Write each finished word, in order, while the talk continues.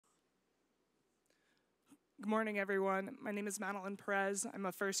Good morning, everyone. My name is Madeline Perez. I'm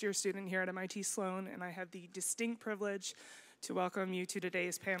a first-year student here at MIT Sloan, and I have the distinct privilege to welcome you to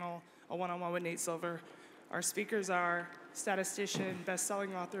today's panel, A One-on-One with Nate Silver. Our speakers are statistician,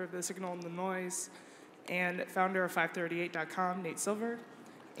 best-selling author of The Signal and the Noise, and founder of 538.com, Nate Silver,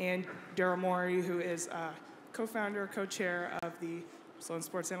 and Daryl Morey, who is co-founder, co-chair of the Sloan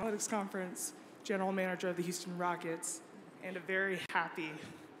Sports Analytics Conference, general manager of the Houston Rockets, and a very happy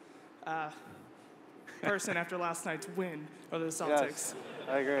person after last night's win over the Celtics. Yes,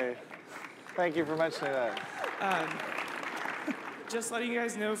 I agree. Thank you for mentioning that. Just letting you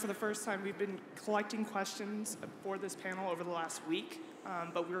guys know, for the first time, we've been collecting questions for this panel over the last week,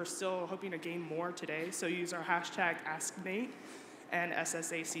 but we were still hoping to gain more today, so use our hashtag AskNate and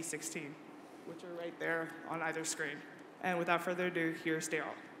SSAC16, which are right there on either screen. And without further ado, here's Daryl.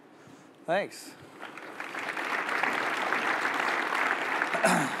 Thanks.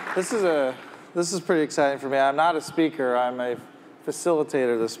 This is pretty exciting for me. I'm not a speaker. I'm a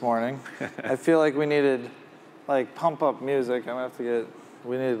facilitator this morning. I feel like we needed like pump up music.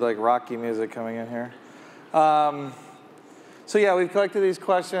 We needed like Rocky music coming in here. So yeah, we've collected these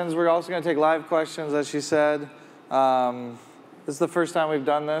questions. We're also going to take live questions, as she said. This is the first time we've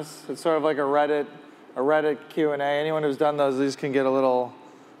done this. It's sort of like a Reddit Q&A. Anyone who's done those, these can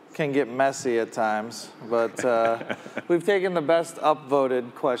get messy at times, but we've taken the best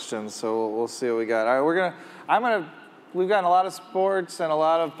upvoted questions, so we'll see what we got. All right, we've gotten a lot of sports and a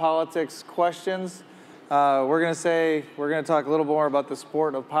lot of politics questions. We're gonna talk a little more about the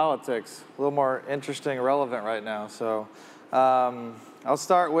sport of politics, a little more interesting, relevant right now. So I'll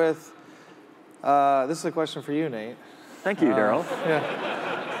start with this is a question for you, Nate. Thank you, Daryl.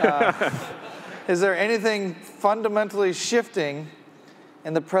 Is there anything fundamentally shifting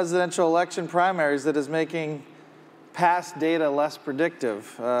in the presidential election primaries that is making past data less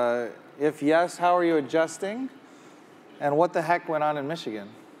predictive? If yes, how are you adjusting? And what the heck went on in Michigan?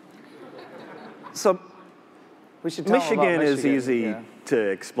 So We should tell them about Michigan is easy to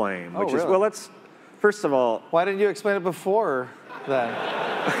explain, which is, really? well, let's, first of all, Why didn't you explain it before then?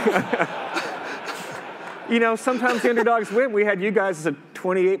 you know, sometimes the underdogs win. We had you guys as a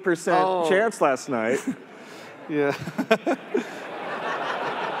 28% chance last night. Yeah.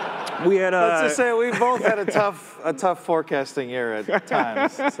 We had Let's just say we both had a tough forecasting year at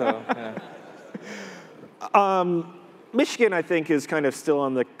times. So yeah. Michigan, I think, is kind of still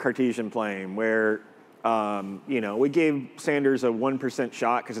on the Cartesian plane where, we gave Sanders a 1%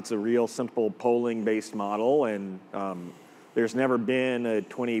 shot because it's a real simple polling-based model, and there's never been a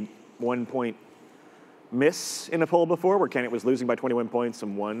 21-point miss in a poll before where candidate was losing by 21 points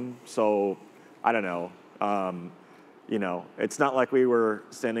and won. So I don't know. It's not like we were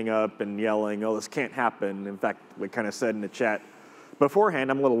standing up and yelling, oh, this can't happen. In fact, we kind of said in the chat beforehand,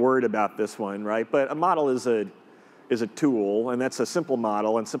 I'm a little worried about this one, right? But a model is a tool, and that's a simple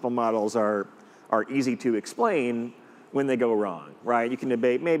model, and simple models are easy to explain when they go wrong, right? You can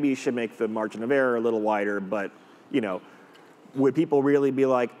debate, maybe you should make the margin of error a little wider, but, would people really be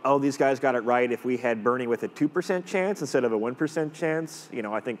like, oh, these guys got it right if we had Bernie with a 2% chance instead of a 1% chance?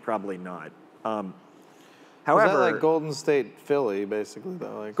 I think probably not. However, is that like Golden State, Philly, basically,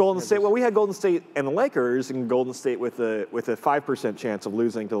 though? Like, Golden State. Well, we had Golden State and the Lakers, and Golden State with a 5% chance of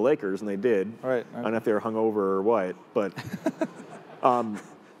losing to the Lakers, and they did. Right. I don't know if they were hungover or what, but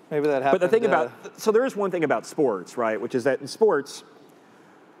maybe that happened. But the thing so there is one thing about sports, right? Which is that in sports,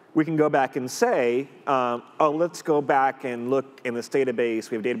 we can go back and say, let's go back and look in this database.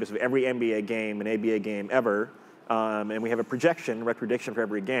 We have a database of every NBA game and ABA game ever, and we have a prediction for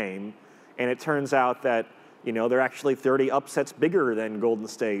every game, and it turns out that there are actually 30 upsets bigger than Golden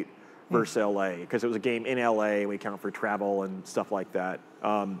State versus LA, because it was a game in LA, and we count for travel and stuff like that.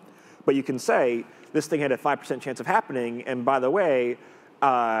 But you can say, this thing had a 5% chance of happening, and by the way,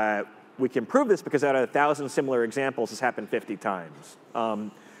 we can prove this because out of 1,000 similar examples, this happened 50 times.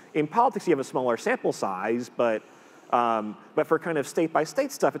 In politics, you have a smaller sample size, but for kind of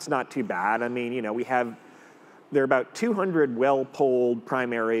state-by-state stuff, it's not too bad. I mean, there are about 200 well-polled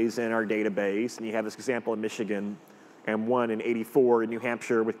primaries in our database, and you have this example in Michigan, and one in '84 in New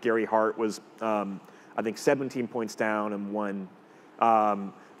Hampshire with Gary Hart was, I think, 17 points down and won.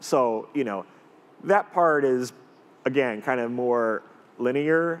 So, that part is, again, kind of more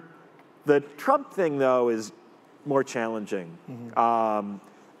linear. The Trump thing, though, is more challenging. Mm-hmm.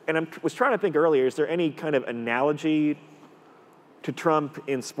 And I was trying to think earlier, is there any kind of analogy to Trump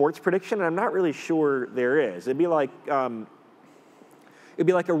in sports prediction? And I'm not really sure there is. It'd be like a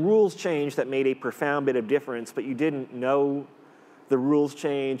rules change that made a profound bit of difference, but you didn't know the rules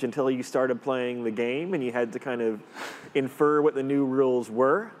change until you started playing the game, and you had to kind of infer what the new rules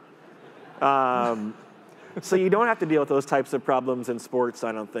were. So you don't have to deal with those types of problems in sports,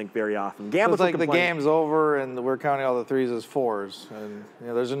 I don't think, very often. So Gamblers it's like will the complain. game's over and we're counting all the threes as fours, and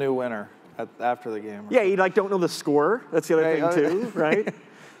there's a new winner after the game. Yeah, you like don't know the score. That's the other Right. thing too, right?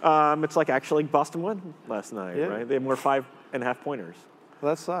 It's like actually Boston won last night, Yeah. right? They had more 5.5 pointers.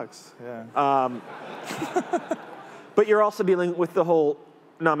 Well, that sucks. Yeah. But you're also dealing with the whole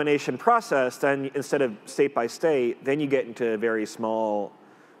nomination process. Then instead of state by state, then you get into a very small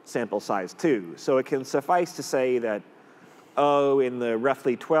sample size too. So it can suffice to say that, in the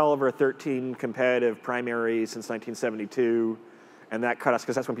roughly 12 or 13 competitive primaries since 1972, and that cut us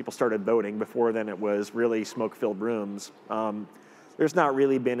because that's when people started voting. Before then, it was really smoke-filled rooms. There's not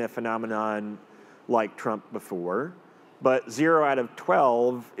really been a phenomenon like Trump before. But 0 out of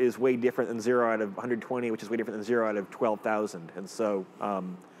 12 is way different than 0 out of 120, which is way different than 0 out of 12,000. And so,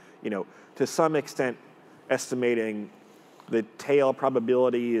 to some extent, estimating the tail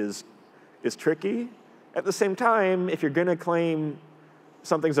probability is tricky. At the same time, if you're going to claim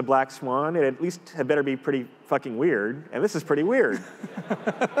something's a black swan, it at least had better be pretty fucking weird. And this is pretty weird.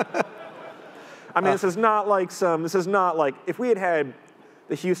 I mean, this is not like if we had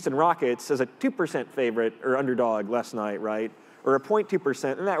the Houston Rockets as a 2% favorite or underdog last night, right? Or a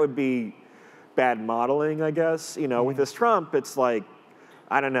 0.2%, and that would be bad modeling, I guess. With this Trump, it's like,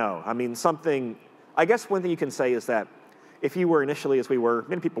 I don't know. I mean, I guess one thing you can say is that if you were initially, as we were,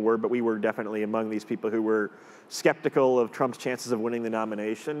 many people were, but we were definitely among these people who were skeptical of Trump's chances of winning the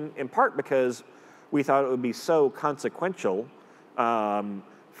nomination, in part because we thought it would be so consequential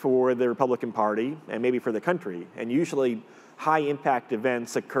for the Republican Party and maybe for the country. And usually, high-impact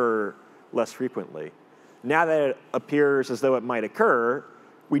events occur less frequently. Now that it appears as though it might occur,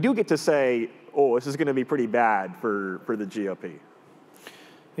 we do get to say, this is going to be pretty bad for the GOP.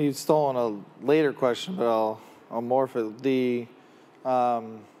 You've stolen a later question, but I'll morph it.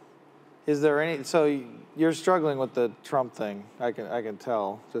 Is there any? So you're struggling with the Trump thing. I can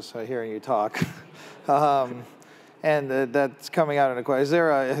tell just by hearing you talk, and that's coming out in a question. Is there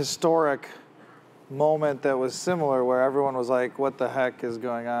a historic moment that was similar where everyone was like, what the heck is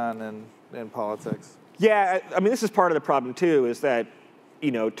going on in politics? Yeah, I mean, this is part of the problem too, is that,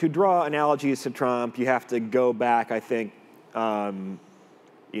 to draw analogies to Trump, you have to go back, I think,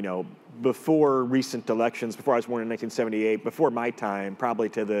 before recent elections, before I was born in 1978, before my time, probably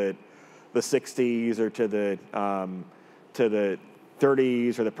to the 60s or to the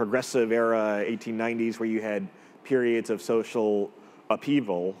 30s or the progressive era, 1890s, where you had periods of social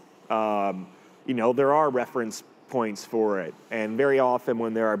upheaval. There are reference points for it. And very often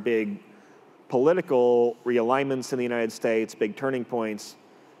when there are big political realignments in the United States, big turning points,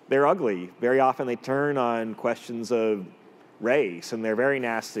 they're ugly. Very often they turn on questions of race, and they're very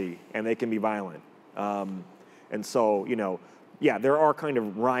nasty, and they can be violent. And so, there are kind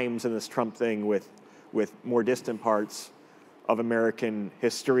of rhymes in this Trump thing with more distant parts of American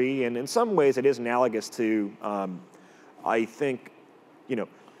history. And in some ways it is analogous to, I think,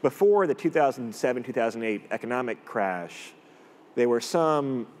 before the 2007-2008 economic crash, there were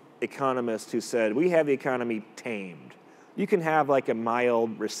some economists who said, we have the economy tamed. You can have like a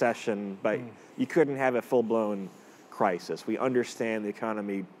mild recession, but you couldn't have a full-blown crisis. We understand the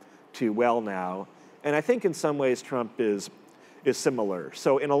economy too well now. And I think in some ways Trump is similar.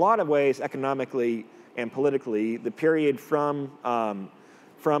 So in a lot of ways, economically and politically, the period from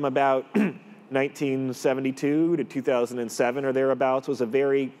about 1972 to 2007 or thereabouts was a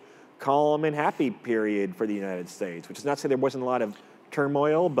very calm and happy period for the United States, which is not to say there wasn't a lot of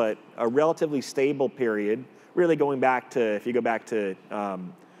turmoil, but a relatively stable period, really going back to, if you go back to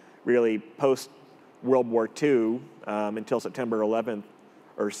really post-World War II until September 11th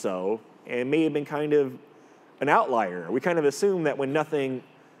or so, and may have been kind of an outlier. We kind of assume that when nothing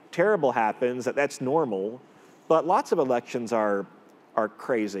terrible happens, that's normal, but lots of elections are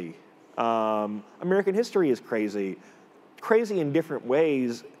crazy. American history is crazy in different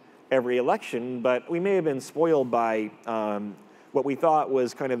ways every election, but we may have been spoiled by what we thought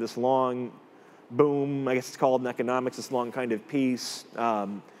was kind of this long boom, I guess it's called in economics, this long kind of peace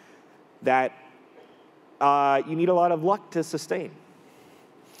that you need a lot of luck to sustain.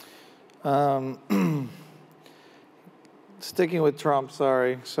 Sticking with Trump,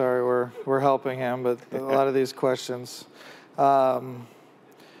 sorry, we're helping him, but a lot of these questions.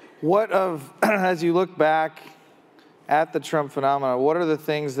 What of, as you look back at the Trump phenomenon, what are the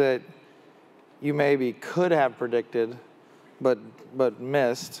things that you maybe could have predicted, but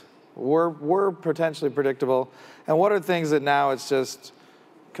missed, were potentially predictable, and what are things that now it's just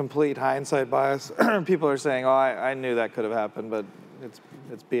complete hindsight bias? People are saying, "Oh, I knew that could have happened," but it's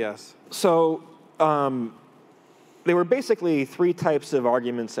BS. So there were basically three types of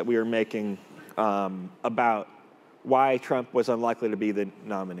arguments that we were making about why Trump was unlikely to be the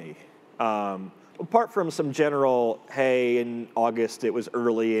nominee. Apart from some general, hey, in August it was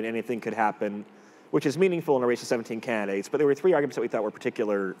early and anything could happen, which is meaningful in a race of 17 candidates, but there were 3 arguments that we thought were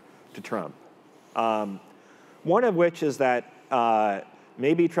particular to Trump. One of which is that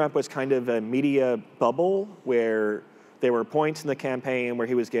maybe Trump was kind of a media bubble where there were points in the campaign where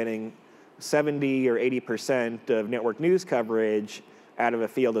he was getting 70 or 80% of network news coverage out of a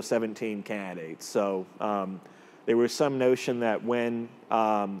field of 17 candidates. So there was some notion that when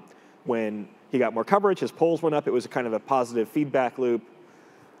he got more coverage, his polls went up, it was a kind of a positive feedback loop.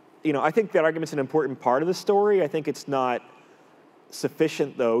 You know, I think that argument's an important part of the story. I think it's not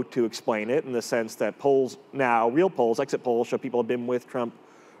sufficient, though, to explain it in the sense that polls now, real polls, exit polls, show people have been with Trump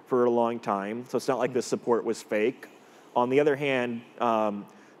for a long time. So it's not like the support was fake. On the other hand,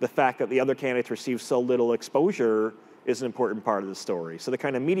 the fact that the other candidates received so little exposure is an important part of the story. So the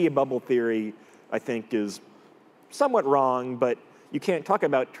kind of media bubble theory, I think, is somewhat wrong, but you can't talk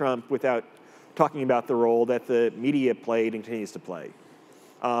about Trump without talking about the role that the media played and continues to play.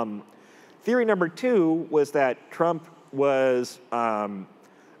 Theory number 2 was that Trump was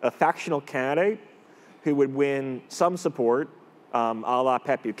a factional candidate who would win some support, a la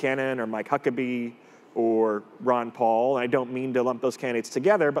Pat Buchanan or Mike Huckabee or Ron Paul. And I don't mean to lump those candidates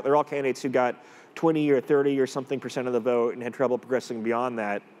together, but they're all candidates who got 20 or 30 or something % of the vote and had trouble progressing beyond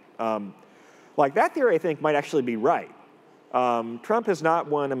that. Like that theory, I think, might actually be right. Trump has not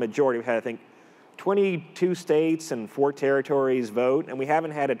won a majority. We've had, I think, 22 states and 4 territories vote, and we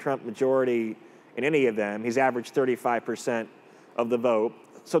haven't had a Trump majority in any of them. He's averaged 35% of the vote.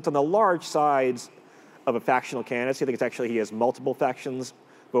 So it's on the large sides of a factional candidacy. I think it's actually he has multiple factions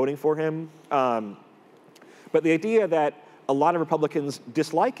voting for him. But the idea that a lot of Republicans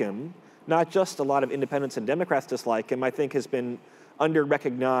dislike him, not just a lot of independents and Democrats dislike him, I think has been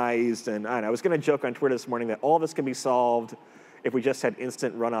under-recognized. And I don't know, I was going to joke on Twitter this morning that all this can be solved if we just had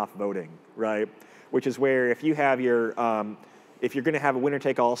instant runoff voting, right? Which is where if you have your, if you're going to have a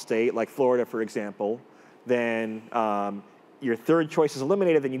winner-take-all state, like Florida, for example, then your third choice is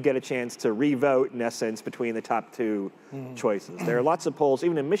eliminated, then you get a chance to re-vote, in essence, between the top 2 choices. There are lots of polls,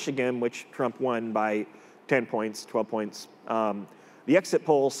 even in Michigan, which Trump won by 10 points, 12 points. The exit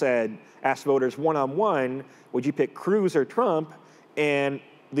poll said, asked voters one-on-one, would you pick Cruz or Trump? And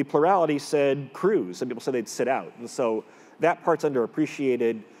the plurality said Cruz. Some people said they'd sit out. And so that part's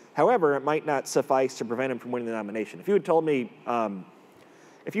underappreciated. However, it might not suffice to prevent him from winning the nomination. If you had told me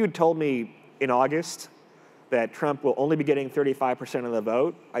in August that Trump will only be getting 35% of the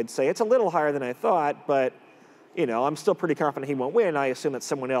vote, I'd say it's a little higher than I thought, but you know, I'm still pretty confident he won't win. I assume that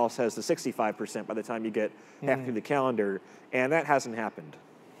someone else has the 65% by the time you get half through the calendar, and that hasn't happened.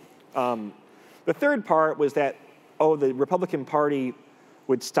 The third part was that, the Republican Party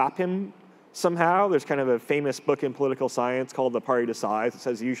would stop him somehow. There's kind of a famous book in political science called The Party Decides. It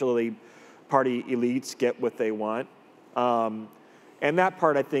says usually party elites get what they want. And that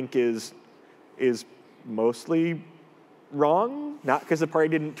part, I think, is mostly wrong, not because the party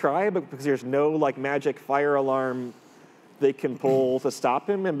didn't try, but because there's no like magic fire alarm they can pull to stop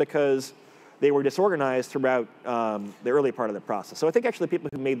him, and because they were disorganized throughout the early part of the process. So I think actually the people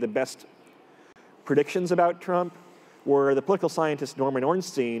who made the best predictions about Trump were the political scientist Norman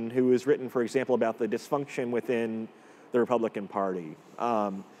Ornstein, who has written, for example, about the dysfunction within the Republican Party.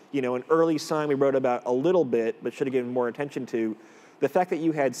 You know, an early sign we wrote about a little bit, but should have given more attention to, the fact that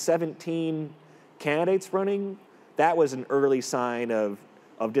you had 17 candidates running, that was an early sign of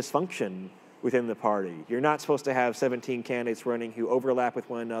dysfunction within the party. You're not supposed to have 17 candidates running who overlap with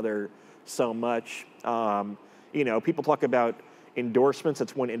one another so much. You know, people talk about endorsements.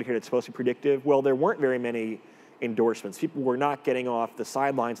 That's one indicator that's supposed to be predictive. Well, there weren't very many endorsements. People were not getting off the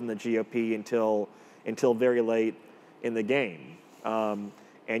sidelines in the GOP until very late in the game.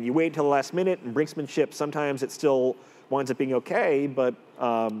 And you wait until the last minute, and brinksmanship, sometimes it still winds up being okay, but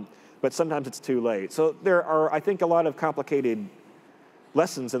sometimes it's too late. So there are, I think, a lot of complicated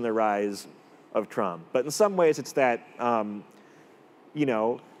lessons in the rise of Trump. But in some ways, it's that, you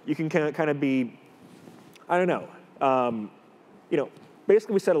know, you can kind of be, I don't know. You know,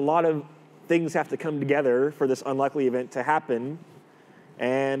 basically we said a lot of things have to come together for this unlikely event to happen.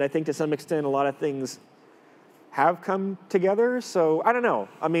 And I think to some extent, a lot of things have come together. So I don't know.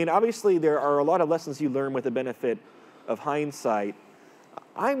 I mean, obviously there are a lot of lessons you learn with the benefit of hindsight.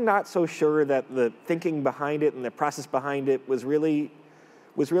 I'm not so sure that the thinking behind it and the process behind it was really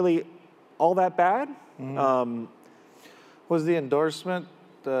all that bad. Was the endorsement,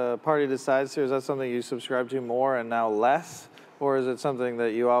 the Party Decides here, is that something you subscribe to more and now less? Or is it something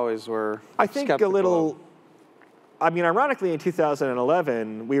that you always were I think a little, I mean, ironically in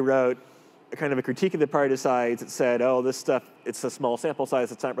 2011, we wrote, kind of a critique of the party decides. It said, oh, this stuff, it's a small sample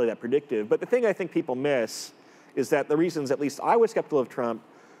size, it's not really that predictive. But the thing I think people miss is that the reasons, at least I was skeptical of Trump,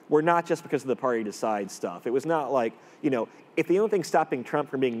 were not just because of the party decides stuff. It was not like, if the only thing stopping Trump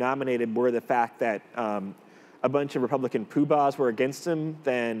from being nominated were the fact that a bunch of Republican poobahs were against him,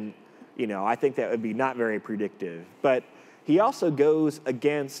 then, I think that would be not very predictive. But he also goes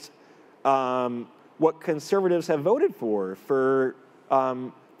against what conservatives have voted for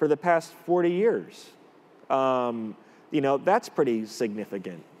the past 40 years. That's pretty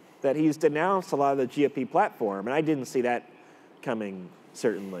significant, that he's denounced a lot of the GOP platform, and I didn't see that coming,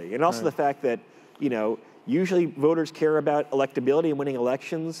 certainly. And also the fact that, usually voters care about electability and winning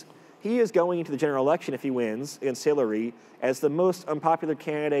elections. He is going into the general election, if he wins, against Hillary, as the most unpopular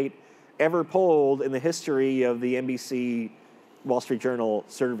candidate ever polled in the history of the NBC Wall Street Journal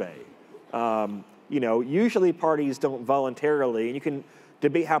survey. Usually parties don't voluntarily, and you can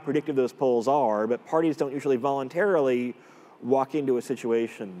debate how predictive those polls are, but parties don't usually voluntarily walk into a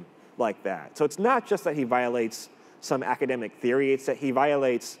situation like that. So it's not just that he violates some academic theory, it's that he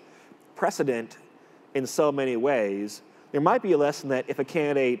violates precedent in so many ways. There might be a lesson that if a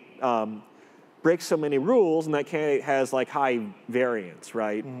candidate breaks so many rules and that candidate has like high variance,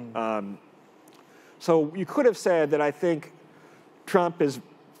 right? So you could have said that I think Trump is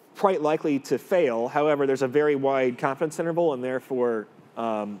quite likely to fail. However, there's a very wide confidence interval, and therefore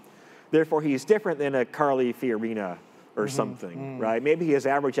he's different than a Carly Fiorina or something, right? Maybe his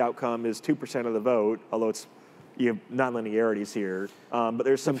average outcome is 2% of the vote, although you have nonlinearities here. But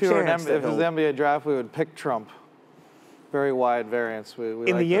there's some chance that if it was the NBA draft, we would pick Trump. Very wide variance. We in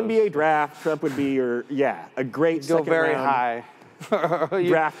like the those. NBA draft, Trump would be a great Go second very round high.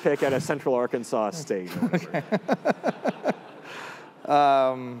 draft pick at a Central Arkansas State.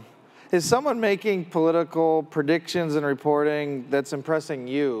 Is someone making political predictions and reporting that's impressing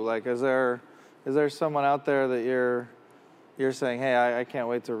you? Like, is there someone out there that you're saying, hey, I can't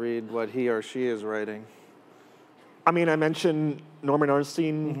wait to read what he or she is writing? I mean, I mentioned Norman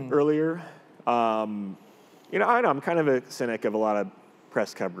Ornstein earlier. I know I'm kind of a cynic of a lot of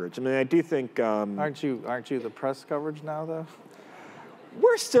press coverage. I mean, I do think. Aren't you the press coverage now, though?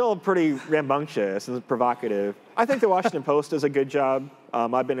 We're still pretty rambunctious and provocative. I think the Washington Post does a good job.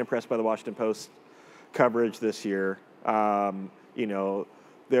 I've been impressed by the Washington Post coverage this year.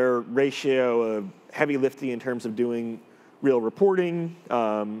 Their ratio of heavy lifting in terms of doing real reporting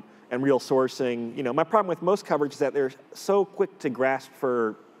and real sourcing. My problem with most coverage is that they're so quick to grasp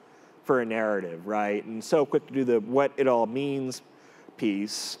for a narrative, right? And so quick to do the what it all means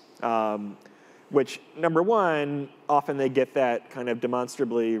piece. Which, number one, often they get that kind of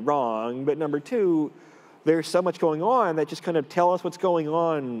demonstrably wrong, but number two, there's so much going on that just kind of tell us what's going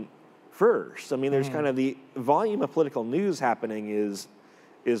on first. I mean, there's kind of the volume of political news happening is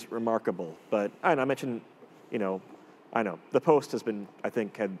remarkable. But I mentioned, the Post has been, I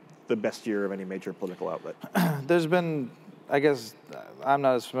think, had the best year of any major political outlet. There's been, I guess, I'm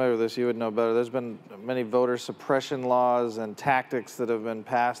not as familiar with this, you would know better. There's been many voter suppression laws and tactics that have been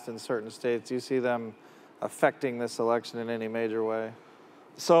passed in certain states. Do you see them affecting this election in any major way?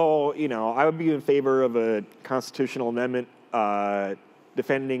 So, I would be in favor of a constitutional amendment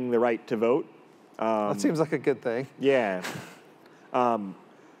defending the right to vote. That seems like a good thing. Yeah.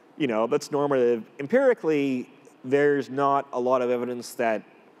 That's normative. Empirically, there's not a lot of evidence that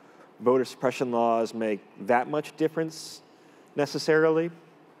voter suppression laws make that much difference necessarily.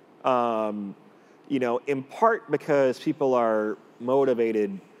 In part because people are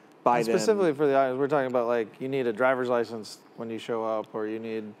motivated by them. Specifically for the audience, we're talking about like you need a driver's license when you show up, or you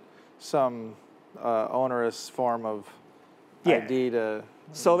need some onerous form of ID to.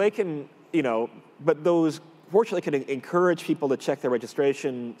 So they can, but those fortunately can encourage people to check their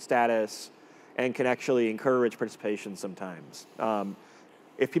registration status, and can actually encourage participation sometimes.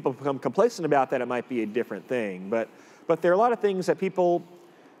 If people become complacent about that, it might be a different thing. But there are a lot of things that people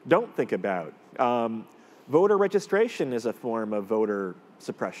don't think about. Voter registration is a form of voter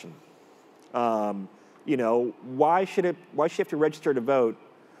suppression. Why should you have to register to vote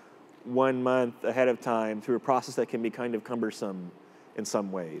 1 month ahead of time through a process that can be kind of cumbersome in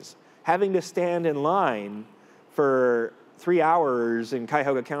some ways? Having to stand in line for 3 hours in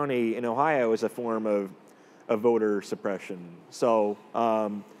Cuyahoga County in Ohio is a form of voter suppression. So,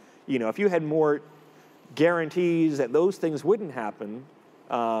 if you had more guarantees that those things wouldn't happen,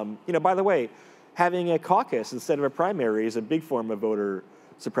 by the way, having a caucus instead of a primary is a big form of voter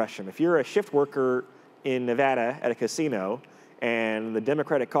suppression. If you're a shift worker in Nevada at a casino and the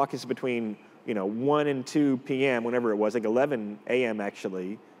Democratic caucus is between 1 and 2 p.m., whenever it was, like 11 a.m.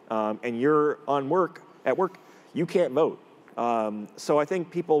 actually, and you're at work, you can't vote So I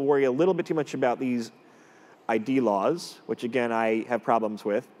think people worry a little bit too much about these ID laws, which again I have problems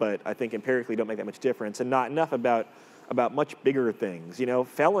with, but I think empirically don't make that much difference, and not enough about much bigger things. You know,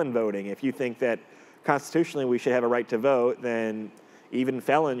 felon voting. If you think that constitutionally we should have a right to vote, then even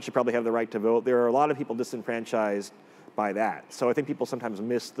felons should probably have the right to vote. There are a lot of people disenfranchised by that. So I think people sometimes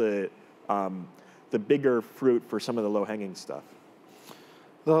miss the bigger fruit for some of the low-hanging stuff.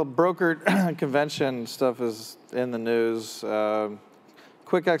 The brokered convention stuff is in the news.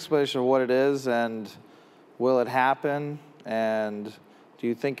 Quick explanation of what it is, and will it happen? And do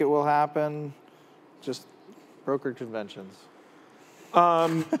you think it will happen? Just brokered conventions.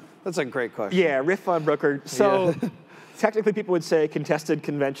 That's a great question. Yeah, riff on brokered. So technically people would say contested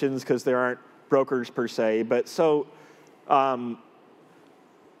conventions because there aren't brokers per se. But so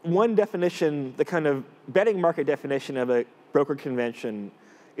one definition, the kind of betting market definition of a brokered convention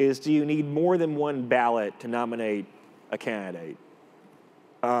is, do you need more than one ballot to nominate a candidate?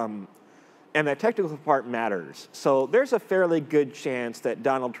 And that technical part matters. So there's a fairly good chance that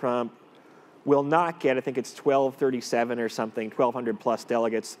Donald Trump will not get, I think it's 1237 or something, 1,200 plus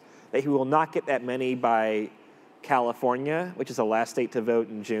delegates, that he will not get that many by California, which is the last state to vote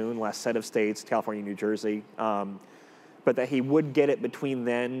in June, last set of states, California, New Jersey, but that he would get it between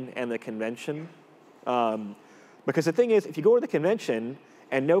then and the convention. Because the thing is, if you go to the convention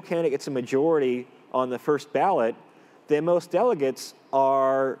and no candidate gets a majority on the first ballot, then most delegates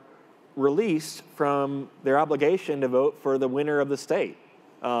are released from their obligation to vote for the winner of the state.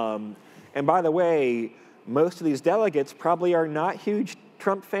 And by the way, most of these delegates probably are not huge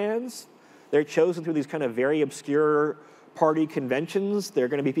Trump fans. They're chosen through these kind of very obscure party conventions. They're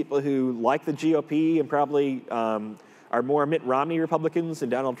going to be people who like the GOP and probably are more Mitt Romney Republicans than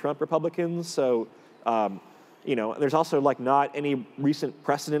Donald Trump Republicans. So, you know, there's also like not any recent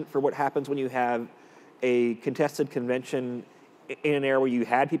precedent for what happens when you have a contested convention in an era where you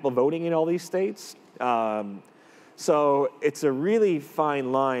had people voting in all these states. So it's a really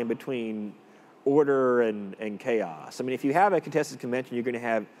fine line between order and chaos. I mean, if you have a contested convention, you're going to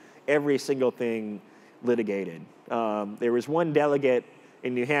have every single thing litigated. There was one delegate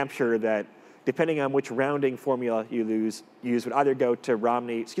in New Hampshire that, depending on which rounding formula you use, would either go to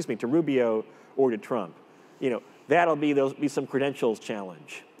Rubio or to Trump. You know, there'll be some credentials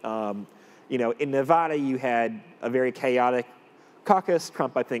challenge. You know, in Nevada, you had a very chaotic caucus.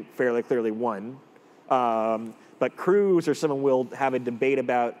 Trump, I think, fairly clearly won. But Cruz or someone will have a debate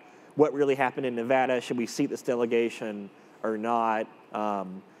about what really happened in Nevada. Should we seat this delegation or not?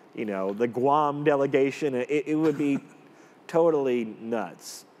 You know, the Guam delegation, it would be totally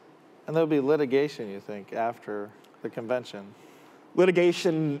nuts. And there'll be litigation, you think, after the convention?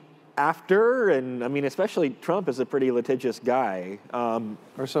 Litigation after, and I mean, especially Trump is a pretty litigious guy.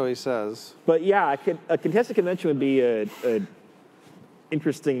 Or so he says. But yeah, a contested convention would be a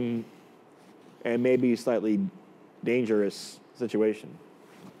interesting and maybe slightly dangerous situation.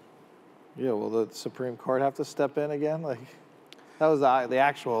 Yeah, will the Supreme Court have to step in again? Like, that was the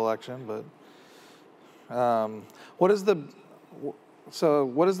actual election, but what is the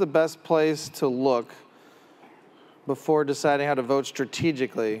best place to look before deciding how to vote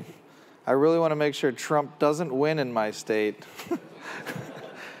strategically? I really want to make sure Trump doesn't win in my state.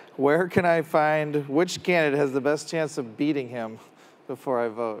 Where can I find which candidate has the best chance of beating him before I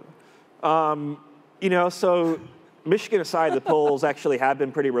vote? You know, so Michigan aside, the polls actually have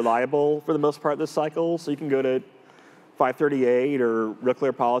been pretty reliable for the most part this cycle. So you can go to 538 or Real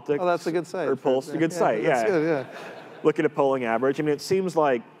Clear Politics. Oh, that's a good site. Or Pulse, a good site, yeah. That's good, yeah. Look at a polling average. I mean, it seems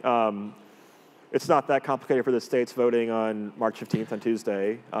like it's not that complicated for the states voting on March 15th on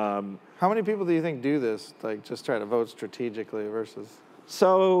Tuesday. How many people do you think do this, like just try to vote strategically versus?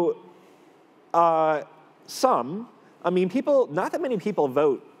 So, some. I mean, not that many people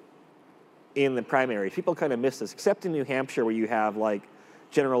vote in the primaries. People kind of miss this, except in New Hampshire where you have like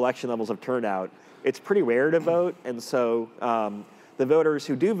general election levels of turnout. It's pretty rare to vote, and so the voters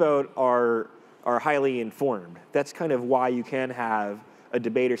who do vote are highly informed. That's kind of why you can have a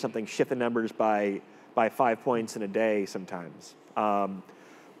debate or something shift the numbers by 5 points in a day sometimes.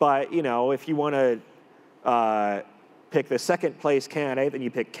 But you know, if you want to pick the second place candidate, then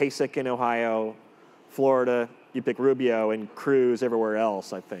you pick Kasich in Ohio, Florida, you pick Rubio, and Cruz everywhere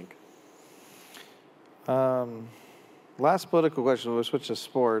else, I think. Last political question, we'll switch to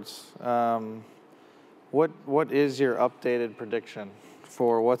sports. What is your updated prediction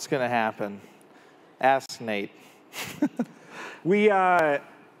for what's going to happen? Ask Nate. You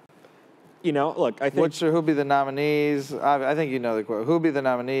know, look, I think... Who'll be the nominees? I think you know the quote. Who'll be the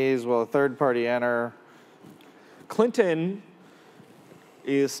nominees? Will a third party enter? Clinton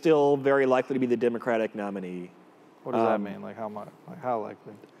is still very likely to be the Democratic nominee. What does that mean? Like how much? Like how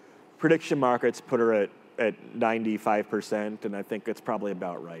likely? Prediction markets put her at 95%, and I think it's probably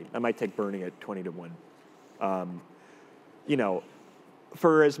about right. I might take Bernie at 20 to 1. You know,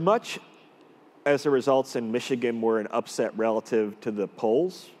 for as much as the results in Michigan were an upset relative to the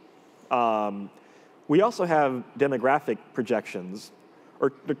polls, we also have demographic projections,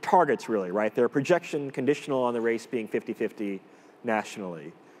 or the targets really, right? They're projection conditional on the race being 50-50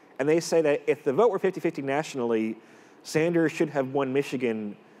 nationally. And they say that if the vote were 50-50 nationally, Sanders should have won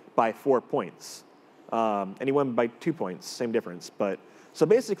Michigan by 4 points. And he won by 2 points, same difference. But so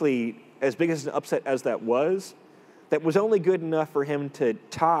basically, as big as an upset as that was only good enough for him to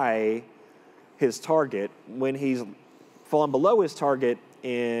tie his target when he's fallen below his target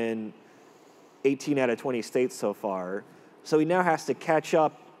in 18 out of 20 states so far. So he now has to catch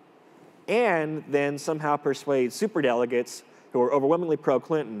up and then somehow persuade superdelegates who are overwhelmingly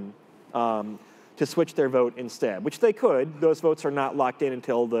pro-Clinton to switch their vote instead, which they could. Those votes are not locked in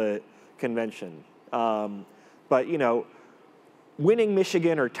until the convention. But, you know, winning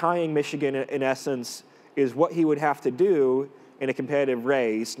Michigan or tying Michigan, in essence, is what he would have to do in a competitive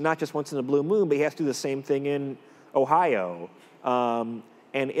race, not just once in a blue moon, but he has to do the same thing in Ohio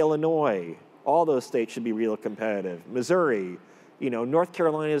and Illinois. All those states should be real competitive. Missouri, you know, North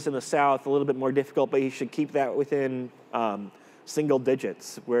Carolina is in the South, a little bit more difficult, but he should keep that within single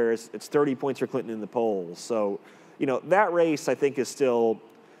digits, whereas it's 30 points for Clinton in the polls. So, you know, that race, I think, is still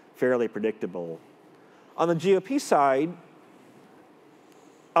fairly predictable. On the GOP side,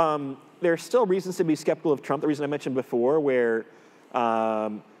 there are still reasons to be skeptical of Trump, the reason I mentioned before, where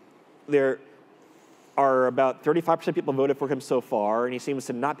there are about 35% of people voted for him so far, and he seems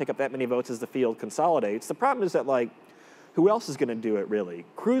to not pick up that many votes as the field consolidates. The problem is that, like, who else is going to do it, really?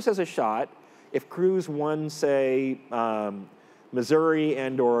 Cruz has a shot. If Cruz won, say, Missouri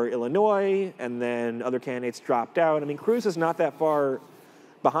and or Illinois, and then other candidates dropped out, I mean, Cruz is not that far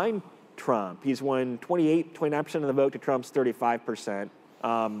behind Trump. He's won 29% of the vote to Trump's 35%.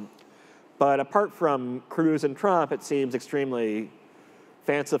 But apart from Cruz and Trump, it seems extremely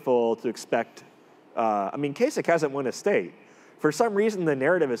fanciful to expect. I mean, Kasich hasn't won a state. For some reason, the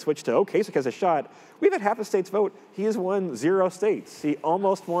narrative has switched to, oh, Kasich has a shot. We've had half the states vote. He has won 0 states. He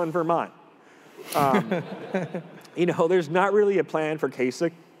almost won Vermont. You know, there's not really a plan for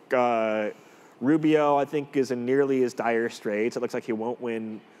Kasich. Rubio, I think, is in nearly as dire straits. It looks like he won't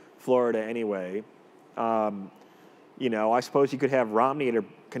win Florida anyway. You know, I suppose you could have Romney at a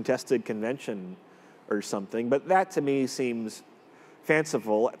contested convention or something, but that to me seems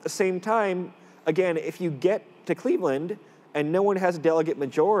fanciful. At the same time, again, if you get to Cleveland and no one has a delegate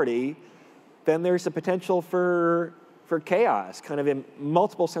majority, then there's a potential for chaos, kind of in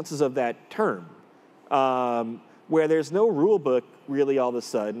multiple senses of that term, where there's no rule book really all of a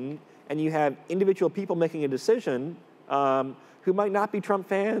sudden, and you have individual people making a decision who might not be Trump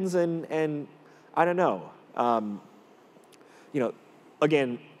fans, and I don't know. You know,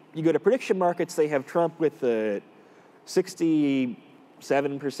 again, you go to prediction markets, they have Trump with a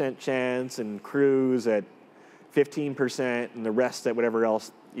 67% chance and Cruz at 15% and the rest at whatever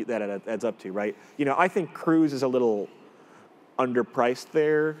else that adds up to, right? You know, I think Cruz is a little underpriced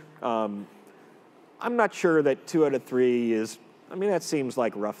there. I'm not sure that 2 out of 3 is, I mean, that seems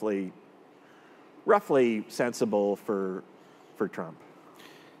like roughly sensible for Trump.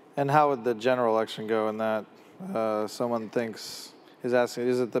 And how would the general election go in that? Someone is asking,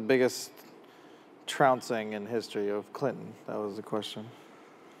 is it the biggest trouncing in history of Clinton? That was the question.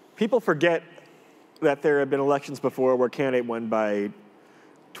 People forget that there have been elections before where a candidate won by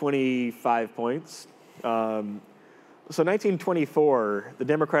 25 points. So 1924, the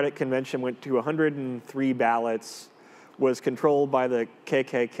Democratic Convention went to 103 ballots, was controlled by the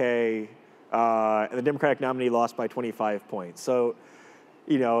KKK, and the Democratic nominee lost by 25 points. So,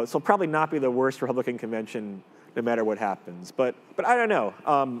 you know, so probably not be the worst Republican convention no matter what happens. But I don't know.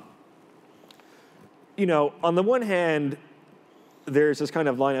 You know, on the one hand, there's this kind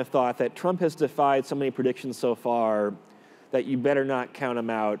of line of thought that Trump has defied so many predictions so far that you better not count him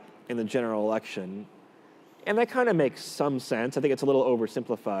out in the general election. And that kind of makes some sense. I think it's a little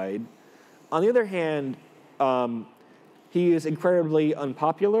oversimplified. On the other hand, he is incredibly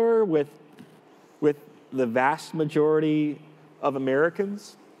unpopular with the vast majority of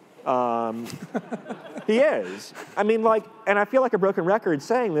Americans. He is. I mean, like, and I feel like a broken record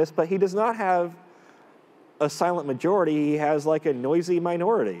saying this, but he does not have a silent majority. He has like a noisy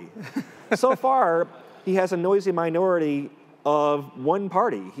minority. So far, he has a noisy minority of one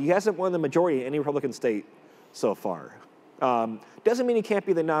party. He hasn't won the majority in any Republican state so far. Doesn't mean he can't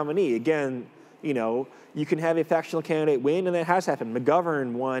be the nominee. Again, you know, you can have a factional candidate win, and that has happened.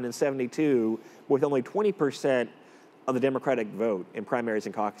 McGovern won in '72 with only 20% of the Democratic vote in primaries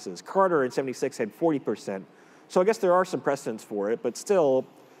and caucuses. Carter in 76 had 40%. So I guess there are some precedents for it, but still,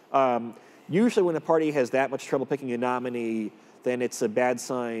 usually when a party has that much trouble picking a nominee, then it's a bad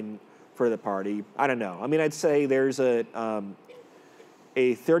sign for the party. I don't know. I mean, I'd say there's a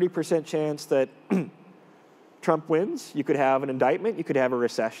 30% chance that Trump wins. You could have an indictment. You could have a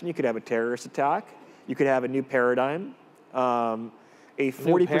recession. You could have a terrorist attack. You could have a new paradigm. A 40%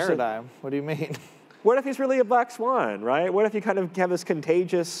 New paradigm? What do you mean? What if he's really a black swan, right? What if you kind of have this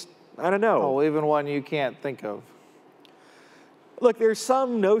contagious, I don't know. Oh, even one you can't think of. Look, there's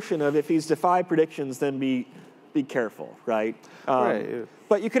some notion of if he's defied predictions, then be careful, right? Right.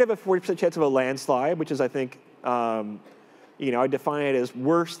 But you could have a 40% chance of a landslide, which is, I think, I define it as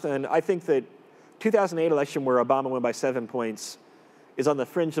worse than, I think that 2008 election where Obama won by 7 points is on the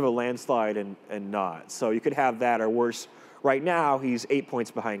fringe of a landslide and not. So you could have that or worse. Right now, he's 8 points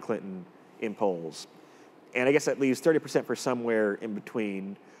behind Clinton in polls. And I guess that leaves 30% for somewhere in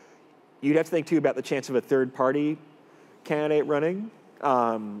between. You'd have to think, too, about the chance of a third-party candidate running.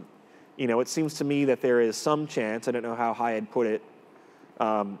 It seems to me that there is some chance, I don't know how high I'd put it,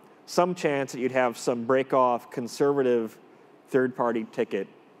 some chance that you'd have some break-off conservative third-party ticket.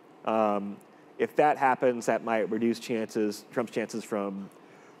 If that happens, that might reduce Trump's chances from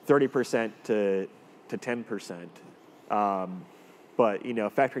 30% to 10%. But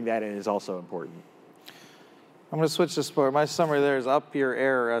factoring that in is also important. I'm going to switch to sport. My summary there is up your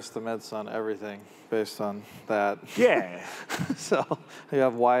error estimates on everything based on that. Yeah. So you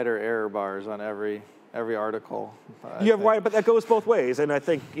have wider error bars on every article. You have wider, but that goes both ways. And I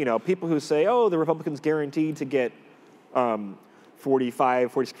think, people who say, oh, the Republicans guaranteed to get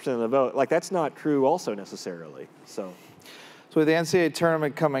 46% of the vote, like that's not true also necessarily. So with the NCAA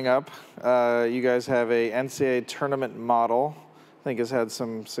tournament coming up, you guys have a NCAA tournament model. I think has had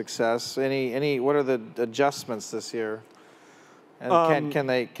some success. What are the adjustments this year? And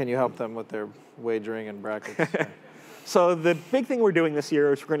can you help them with their wagering and brackets? So the big thing we're doing this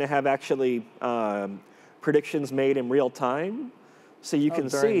year is we're going to have actually predictions made in real time, so you can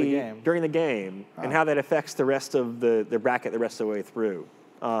see during the game and how that affects the rest of the bracket the rest of the way through.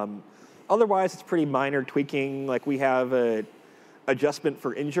 Otherwise, it's pretty minor tweaking. Like we have a adjustment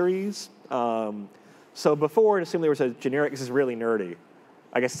for injuries. So before, it assumed there was a generic, this is really nerdy.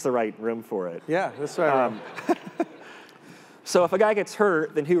 I guess it's the right room for it. Yeah, that's the right room. So if a guy gets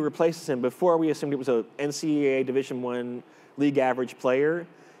hurt, then who replaces him? Before, we assumed it was a NCAA Division I league average player.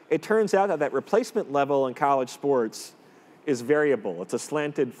 It turns out that replacement level in college sports is variable. It's a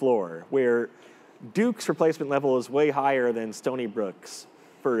slanted floor, where Duke's replacement level is way higher than Stony Brook's,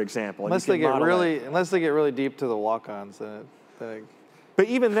 for example. Unless they get really deep to the walk-ons, then But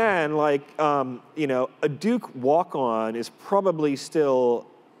even then, a Duke walk-on is probably still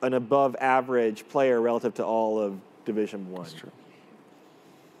an above-average player relative to all of Division I. That's true.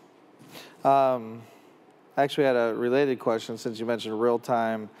 I actually had a related question since you mentioned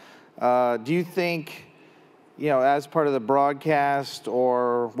real-time. Do you think, as part of the broadcast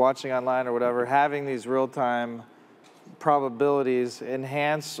or watching online or whatever, having these real-time probabilities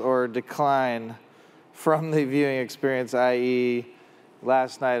enhance or decline from the viewing experience, i.e.,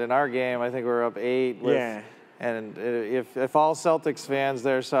 last night in our game, I think we were up 8. And if all Celtics fans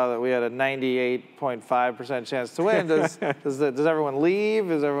there saw that we had a 98.5% chance to win, does everyone leave?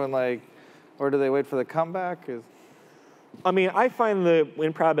 Is everyone or do they wait for the comeback? I find the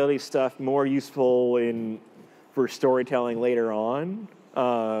win probability stuff more useful for storytelling later on.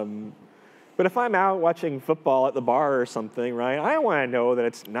 But if I'm out watching football at the bar or something, right, I want to know that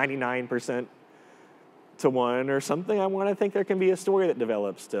it's 99% to 1 or something. I want to think there can be a story that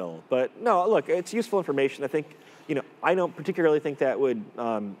develops still. But no, look, it's useful information. I think, I don't particularly think that would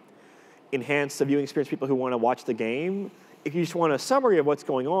enhance the viewing experience of people who want to watch the game. If you just want a summary of what's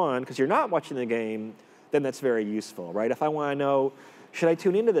going on because you're not watching the game, then that's very useful, right? If I want to know, should I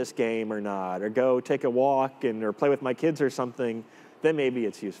tune into this game or not, or go take a walk or play with my kids or something, then maybe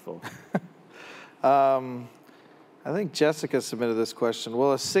it's useful. I think Jessica submitted this question.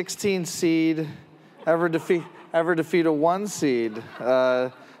 Will a 16 seed ever defeat a 1 seed?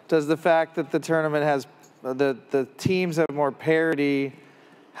 Does the fact that the tournament has the teams have more parity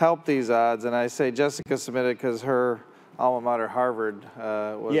help these odds? And I say Jessica submitted because her alma mater, Harvard,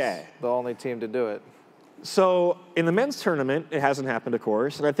 was the only team to do it. So in the men's tournament, it hasn't happened, of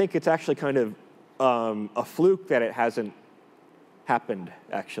course, and I think it's actually kind of a fluke that it hasn't happened,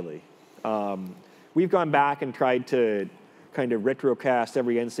 actually. We've gone back and tried to kind of retrocast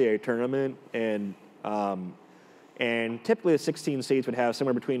every NCAA tournament, and typically the 16 seeds would have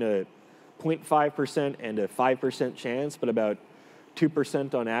somewhere between a 0.5% and a 5% chance, but about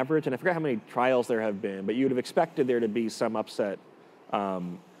 2% on average, and I forgot how many trials there have been, but you would have expected there to be some upset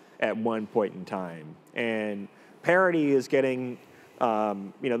at one point in time. And parity is getting,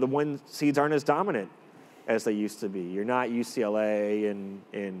 the one seeds aren't as dominant as they used to be. You're not UCLA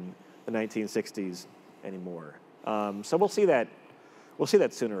in the 1960s anymore. So we'll see that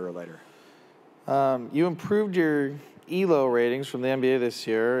sooner or later. You improved your ELO ratings from the NBA this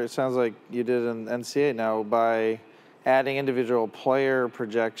year. It sounds like you did in NCAA now by adding individual player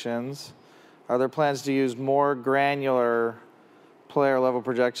projections. Are there plans to use more granular player level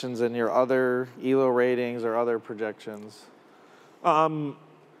projections in your other ELO ratings or other projections? The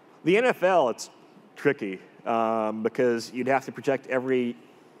NFL, it's tricky because you'd have to project every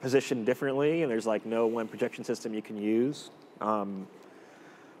position differently, and there's like no one projection system you can use.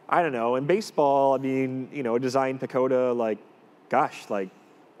 I don't know. In baseball, I mean, design Pacoda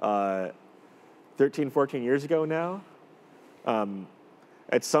 13, 14 years ago now.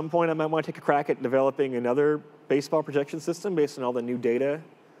 At some point, I might want to take a crack at developing another baseball projection system based on all the new data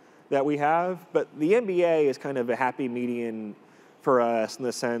that we have. But the NBA is kind of a happy median for us in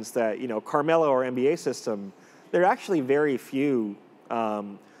the sense that, Carmelo, our NBA system, there are actually very few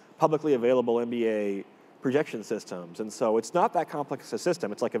publicly available NBA projection systems. And so it's not that complex a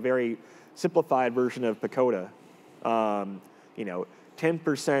system. It's like a very simplified version of Pacoda.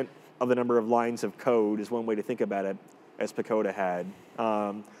 10% of the number of lines of code is one way to think about it, as Pacoda had.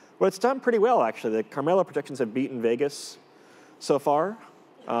 But it's done pretty well, actually. The Carmelo projections have beaten Vegas so far.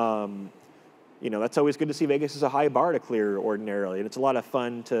 That's always good to see. Vegas is a high bar to clear ordinarily, and it's a lot of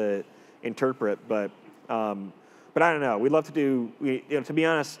fun to interpret. But I don't know. We'd love to do. To be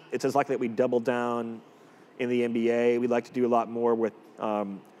honest, it's as likely that we double down in the NBA. We'd like to do a lot more with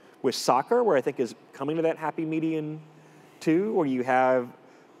soccer, where I think is coming to that happy median too, where you have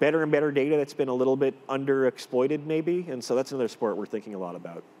better and better data that's been a little bit underexploited maybe. And so that's another sport we're thinking a lot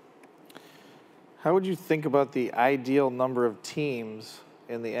about. How would you think about the ideal number of teams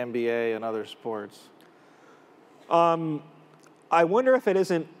in the NBA and other sports? I wonder if it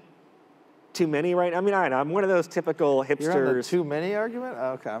isn't too many right now. I mean, I'm one of those typical hipsters. You're on the too many argument?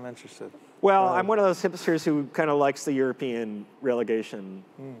 Oh, okay, I'm interested. Well, I'm one of those hipsters who kind of likes the European relegation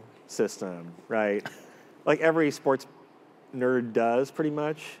system, right? Like every sports nerd does, pretty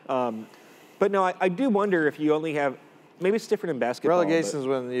much. But no, I do wonder if you only have, maybe it's different in basketball. Relegation is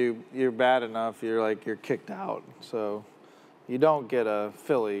when you're bad enough, you're kicked out. So you don't get a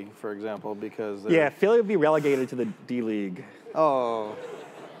Philly, for example, because Philly would be relegated to the D League. Oh.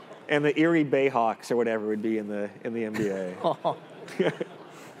 And the Erie Bayhawks or whatever would be in the NBA.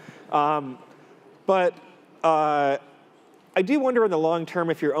 But I do wonder in the long term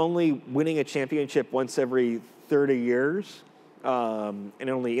if you're only winning a championship once every 30 years and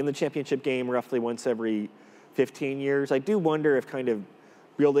only in the championship game roughly once every 15 years. I do wonder if kind of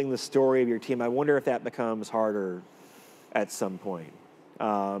building the story of your team, I wonder if that becomes harder at some point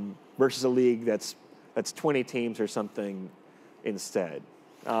versus a league that's 20 teams or something instead.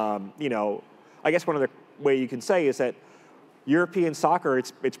 I guess one other way you can say is that European soccer,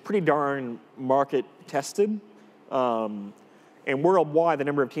 it's pretty darn market tested. And worldwide, the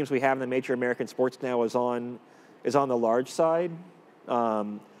number of teams we have in the major American sports now is on the large side.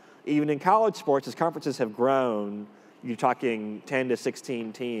 Even in college sports, as conferences have grown, you're talking 10 to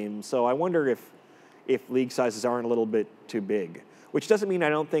 16 teams. So I wonder if league sizes aren't a little bit too big, which doesn't mean I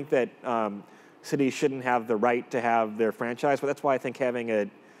don't think that cities shouldn't have the right to have their franchise, but that's why I think having a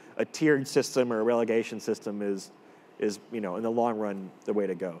tiered system or a relegation system is in the long run the way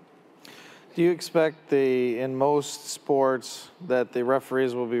to go. Do you expect in most sports that the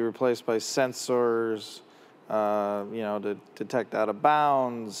referees will be replaced by sensors, to detect out of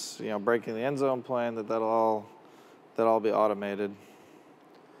bounds, breaking the end zone plan, that'll all be automated?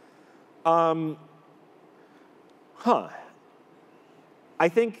 I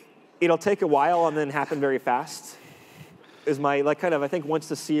think it'll take a while and then happen very fast. Is my I think once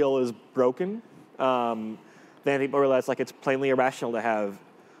the seal is broken, then people realize it's plainly irrational to have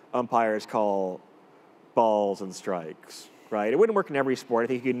umpires call balls and strikes, right? It wouldn't work in every sport. I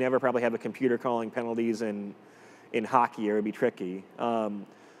think you could never probably have a computer calling penalties in hockey, or it would be tricky.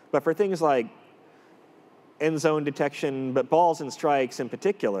 But for things like end zone detection, but balls and strikes in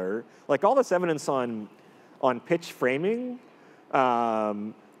particular, all this evidence on pitch framing,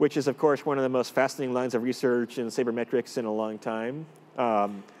 which is, of course, one of the most fascinating lines of research in sabermetrics in a long time.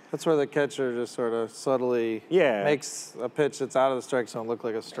 That's where the catcher just sort of subtly makes a pitch that's out of the strike zone look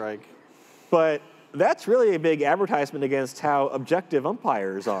like a strike. But that's really a big advertisement against how objective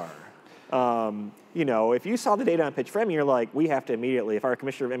umpires are. If you saw the data on pitch framing, you're like, we have to immediately, if our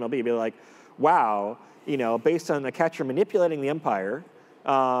commissioner of MLB, be like, wow, based on a catcher manipulating the umpire,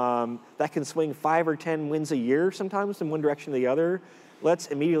 that can swing 5 or 10 wins a year sometimes in one direction or the other, let's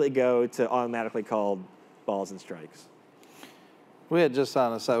immediately go to automatically called balls and strikes. We had just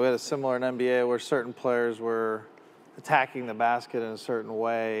on the side, we had a similar in NBA where certain players were attacking the basket in a certain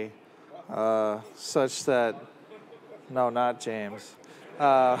way, such that, no, not James,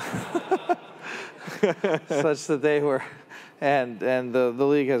 such that they were, and the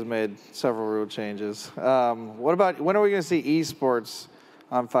league has made several rule changes. What about, when are we going to see esports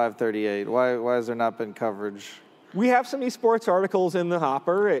on 538? Why has there not been coverage? We have some esports articles in the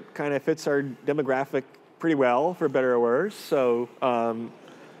hopper. It kind of fits our demographic pretty well, for better or worse. So,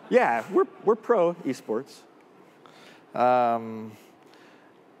 yeah, we're pro esports.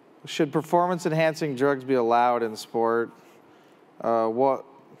 Should performance-enhancing drugs be allowed in sport? What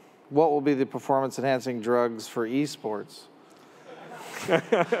will be the performance-enhancing drugs for esports?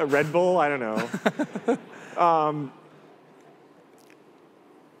 Red Bull? I don't know.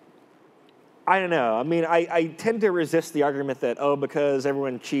 I don't know. I mean, I tend to resist the argument that, because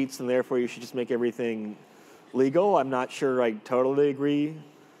everyone cheats and therefore you should just make everything legal. I'm not sure I totally agree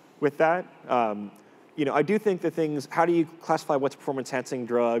with that. I do think the things, how do you classify what's a performance-enhancing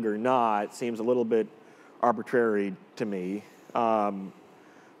drug or not, seems a little bit arbitrary to me. I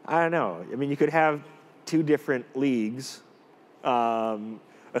don't know. I mean, you could have 2 different leagues, a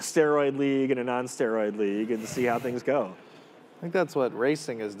steroid league and a non-steroid league, and see how things go. I think that's what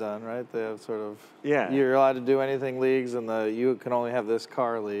racing has done, right? They have sort of, yeah. You're allowed to do anything leagues, and you can only have this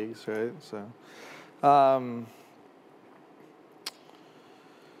car leagues, right? So,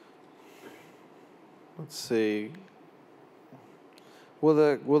 let's see. Will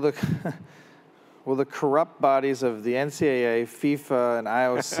the corrupt bodies of the NCAA, FIFA, and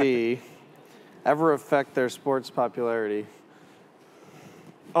IOC ever affect their sports popularity?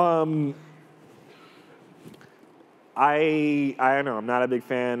 I don't know. I'm not a big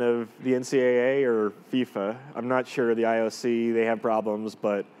fan of the NCAA or FIFA. I'm not sure the IOC, they have problems,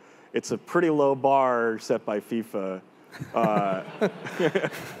 but it's a pretty low bar set by FIFA. I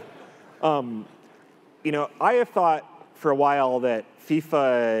have thought for a while that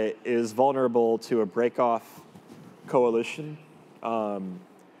FIFA is vulnerable to a break-off coalition.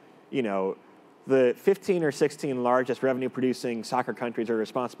 The 15 or 16 largest revenue-producing soccer countries are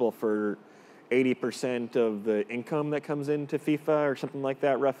responsible for 80% of the income that comes into FIFA or something like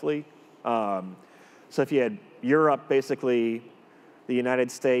that, roughly. So if you had Europe, basically, the United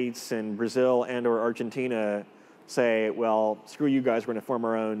States and Brazil and or Argentina say, well, screw you guys, we're going to form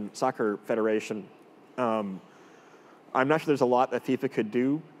our own soccer federation. I'm not sure there's a lot that FIFA could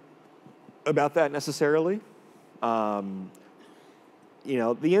do about that necessarily. The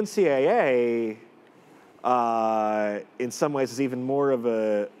NCAA, in some ways, is even more of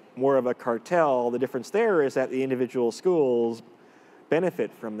a cartel. The difference there is that the individual schools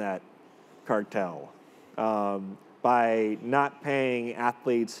benefit from that cartel by not paying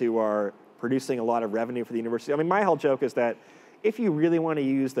athletes who are producing a lot of revenue for the university. I mean, my whole joke is that if you really want to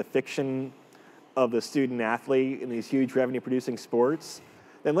use the fiction of the student athlete in these huge revenue-producing sports,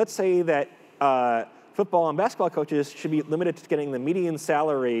 then let's say that football and basketball coaches should be limited to getting the median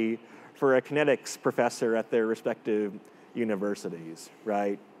salary for a kinetics professor at their respective universities,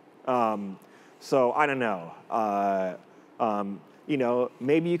 right? So I don't know.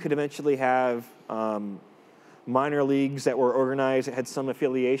 Maybe you could eventually have minor leagues that were organized that had some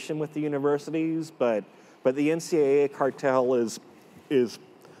affiliation with the universities, but the NCAA cartel is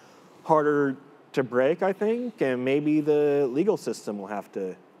harder to break, I think, and maybe the legal system will have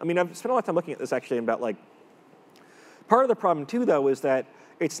to. I mean, I've spent a lot of time looking at this actually about part of the problem too, though, is that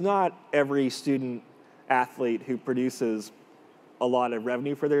it's not every student athlete who produces a lot of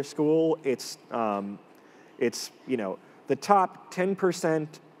revenue for their school. It's the top 10%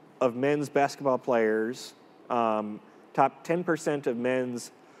 of men's basketball players, top 10% of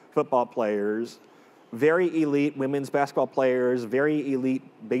men's football players, very elite women's basketball players, very elite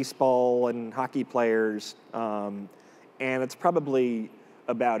baseball and hockey players, and it's probably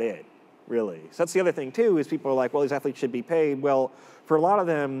about it, really. So that's the other thing, too, is people are like, well, these athletes should be paid. Well, for a lot of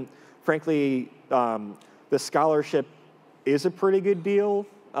them, frankly, the scholarship is a pretty good deal,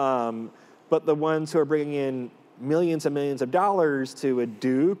 but the ones who are bringing in millions and millions of dollars to a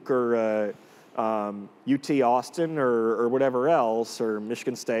Duke or a UT Austin or whatever else, or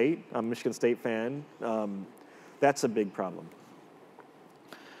Michigan State, I'm a Michigan State fan, that's a big problem.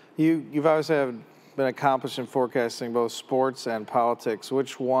 You've obviously been accomplished in forecasting both sports and politics.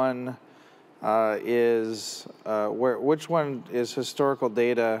 Which one is historical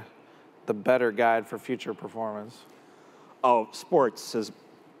data the better guide for future performance? Oh, sports is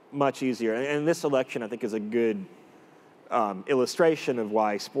much easier. And this election, I think, is a good illustration of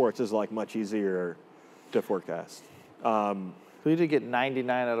why sports is like much easier to forecast. We did get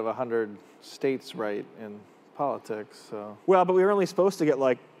 99 out of 100 states right in politics, so. Well, but we were only supposed to get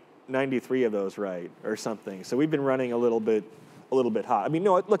like 93 of those right or something. So we've been running a little bit hot. I mean,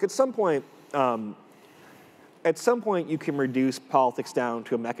 no, look, at some point you can reduce politics down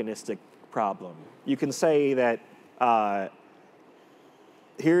to a mechanistic problem. You can say that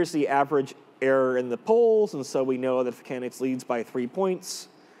here's the average error in the polls, and so we know that if the candidate leads by 3 points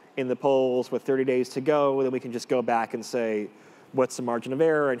in the polls with 30 days to go, then we can just go back and say, what's the margin of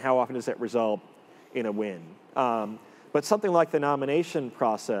error and how often does that result in a win? But something like the nomination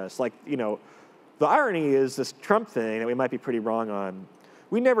process, like, you know, the irony is this Trump thing that we might be pretty wrong on.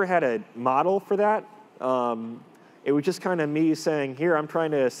 We never had a model for that. It was just kind of me saying, here, I'm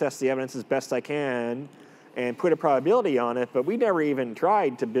trying to assess the evidence as best I can and put a probability on it, but we never even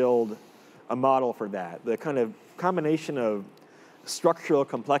tried to build a model for that. The kind of combination of structural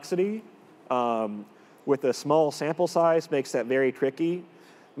complexity with a small sample size makes that very tricky.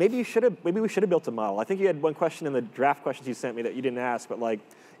 Maybe we should have built a model. I think you had one question in the draft questions you sent me that you didn't ask, but like,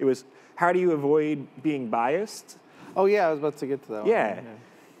 it was, how do you avoid being biased? Oh yeah, I was about to get to that one. Yeah.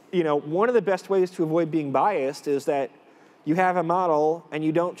 You know, one of the best ways to avoid being biased is that you have a model and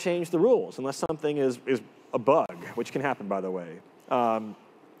you don't change the rules unless something is a bug, which can happen, by the way.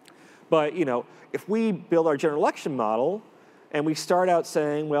 But, you know, if we build our general election model and we start out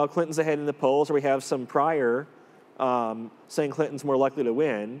saying, well, Clinton's ahead in the polls, or we have some prior saying Clinton's more likely to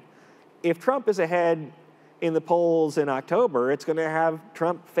win, if Trump is ahead in the polls in October, it's going to have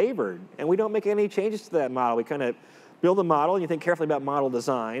Trump favored. And we don't make any changes to that model. We kind of build a model, and you think carefully about model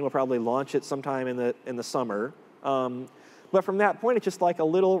design. We'll probably launch it sometime in the summer. But from that point, it's just like a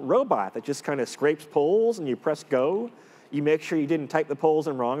little robot that just kind of scrapes polls, and you press go. You make sure you didn't type the polls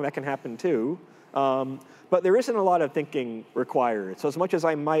in wrong. That can happen too. But there isn't a lot of thinking required. So as much as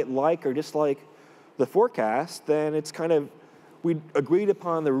I might like or dislike the forecast, then it's kind of, we agreed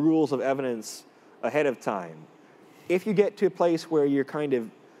upon the rules of evidence ahead of time. If you get to a place where you're kind of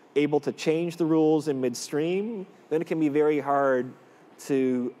able to change the rules in midstream, then it can be very hard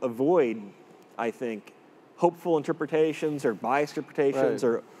to avoid, I think, hopeful interpretations or biased interpretations,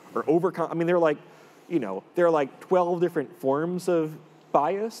 right, or overcome. I mean, there are like 12 different forms of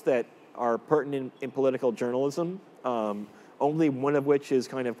bias that are pertinent in political journalism, only one of which is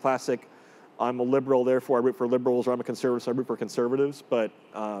kind of classic, I'm a liberal, therefore I root for liberals, or I'm a conservative, so I root for conservatives. But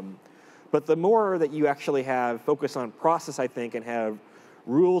the more that you actually have focus on process, I think, and have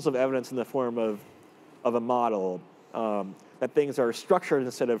rules of evidence in the form of a model, that things are structured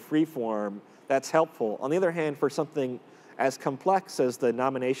instead of free form, that's helpful. On the other hand, for something as complex as the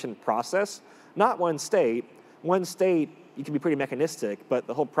nomination process, not one state, you can be pretty mechanistic, but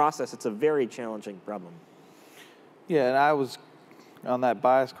the whole process, it's a very challenging problem. Yeah, and I was, on that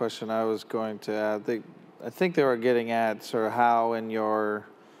bias question, I was going to add, I think they were getting at sort of how in your,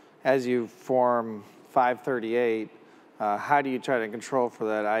 as you form 538, how do you try to control for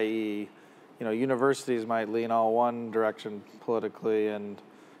that, i.e., you know, universities might lean all one direction politically, and,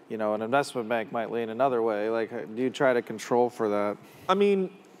 you know, an investment bank might lean another way. Like, do you try to control for that? I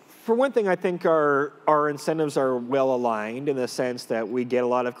mean, for one thing, I think our incentives are well aligned in the sense that we get a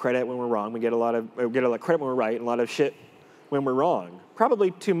lot of credit when we're wrong. We get a lot of credit when we're right, and a lot of shit when we're wrong.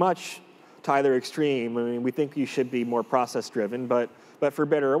 Probably too much to either extreme. I mean, we think you should be more process driven, but for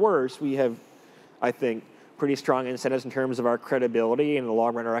better or worse, we have, I think, pretty strong incentives in terms of our credibility and in the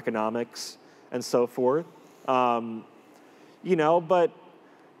long run our economics and so forth. You know, but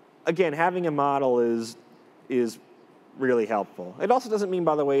again, having a model is really helpful. It also doesn't mean,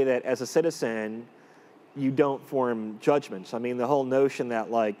 by the way, that as a citizen, you don't form judgments. I mean, the whole notion that,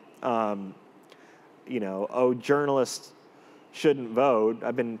 like, you know, oh, journalists shouldn't vote,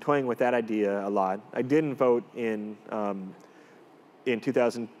 I've been toying with that idea a lot. I didn't vote in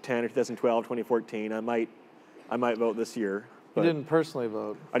 2010 or 2012, 2014. I might vote this year. You didn't personally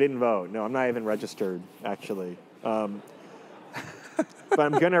vote? I didn't vote. No, I'm not even registered, actually. But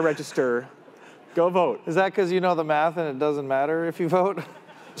I'm going to register. Go vote. Is that because you know the math and it doesn't matter if you vote?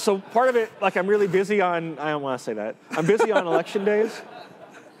 So part of it, like, I'm really busy on, I don't want to say that. I'm busy on election days.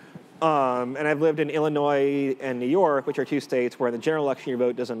 And I've lived in Illinois and New York, which are two states where in the general election your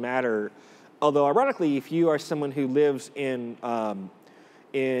vote doesn't matter. Although, ironically, if you are someone who lives in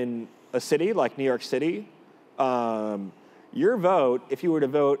a city like New York City, your vote, if you were to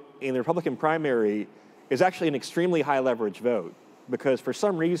vote in the Republican primary, is actually an extremely high leverage vote. Because for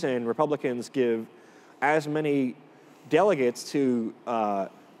some reason, Republicans give as many delegates to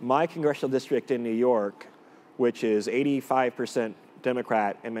my congressional district in New York, which is 85%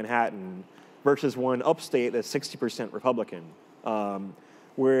 Democrat in Manhattan versus one upstate that's 60% Republican,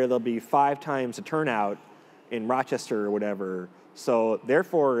 where there'll be 5 times the turnout in Rochester or whatever. So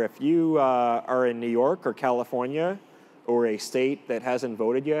therefore, if you are in New York or California or a state that hasn't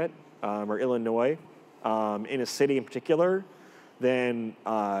voted yet, or Illinois, in a city in particular, then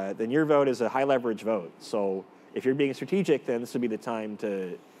your vote is a high leverage vote. So if you're being strategic, then this would be the time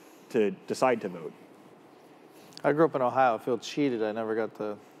to decide to vote. I grew up in Ohio. I feel cheated. I never got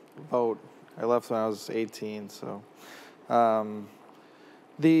to vote. I left when I was 18. So,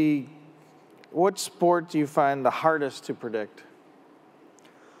 what sport do you find the hardest to predict?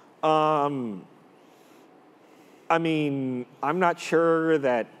 I mean, I'm not sure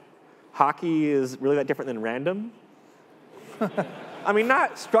that hockey is really that different than random. I mean,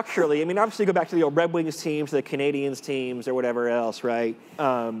 not structurally. I mean, obviously, go back to the old Red Wings teams, the Canadiens teams, or whatever else, right?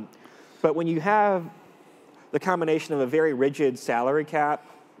 But when you have the combination of a very rigid salary cap,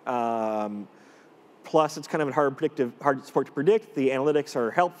 plus it's kind of a hard sport to predict. The analytics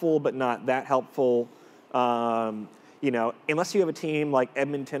are helpful, but not that helpful. Unless you have a team like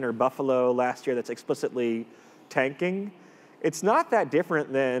Edmonton or Buffalo last year that's explicitly tanking, it's not that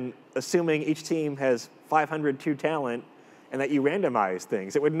different than assuming each team has 502 talent and that you randomize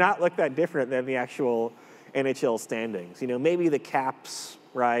things. It would not look that different than the actual NHL standings. Maybe the Caps,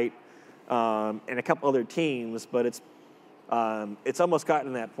 right, and a couple other teams, but it's almost gotten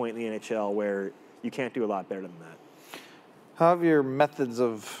to that point in the NHL where you can't do a lot better than that. How have your methods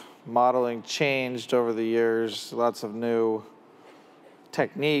of modeling changed over the years? Lots of new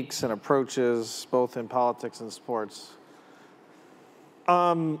techniques and approaches, both in politics and sports.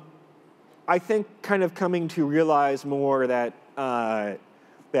 I think kind of coming to realize more that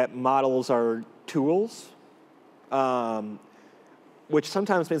that models are tools, which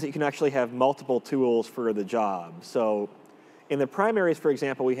sometimes means that you can actually have multiple tools for the job. So in the primaries, for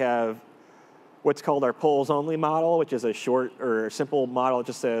example, we have what's called our polls-only model, which is a short or simple model. It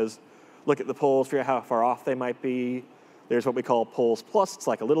just says, look at the polls, figure out how far off they might be. There's what we call polls plus. It's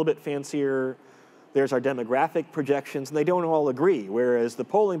like a little bit fancier. There's our demographic projections, and they don't all agree, whereas the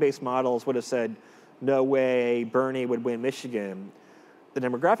polling-based models would have said, no way Bernie would win Michigan. The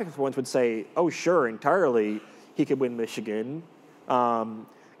demographic ones would say, oh, sure, entirely, he could win Michigan. And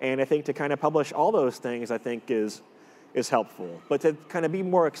I think to kind of publish all those things, I think, is helpful. But to kind of be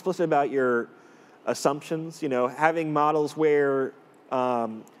more explicit about your assumptions, having models where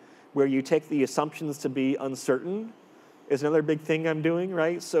you take the assumptions to be uncertain is another big thing I'm doing,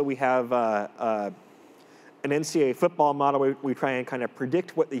 right? So we have an NCAA football model where we try and kind of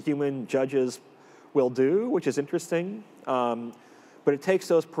predict what the human judges will do, which is interesting. But it takes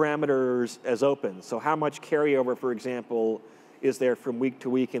those parameters as open. So how much carryover, for example, is there from week to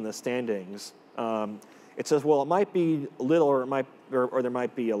week in the standings? It says, well, it might be little or there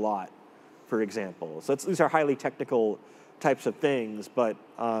might be a lot, for example. So these are highly technical types of things, but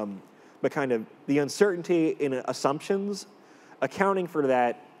kind of the uncertainty in assumptions, accounting for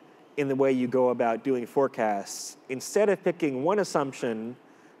that in the way you go about doing forecasts, instead of picking one assumption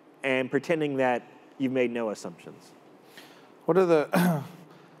and pretending that you've made no assumptions. What are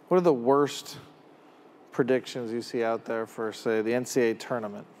the worst predictions you see out there for, say, the NCAA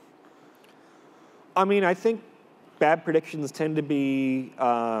tournament? I mean, I think bad predictions tend to be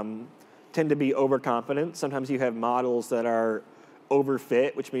overconfident. Sometimes you have models that are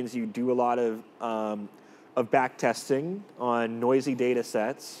overfit, which means you do a lot of back testing on noisy data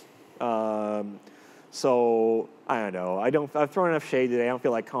sets. So I don't know. I've thrown enough shade today. I don't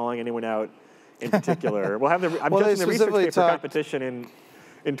feel like calling anyone out in particular. I'm judging the research paper competition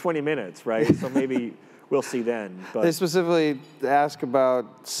in 20 minutes, right? So maybe we'll see then. But they specifically ask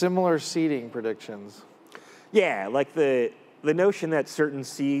about similar seeding predictions. Yeah, like the notion that certain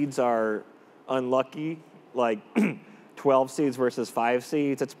seeds are unlucky, like 12 seeds versus 5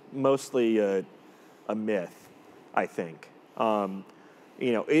 seeds, that's mostly a myth, I think.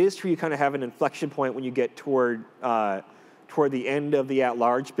 It is true you kind of have an inflection point when you get toward the end of the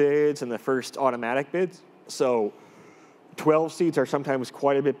at-large bids and the first automatic bids. So 12 seeds are sometimes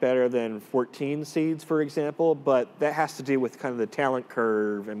quite a bit better than 14 seeds, for example, but that has to do with kind of the talent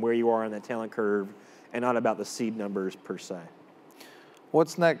curve and where you are on that talent curve and not about the seed numbers per se.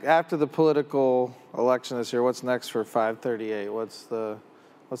 What's next after the political election this year? What's next for 538? What's the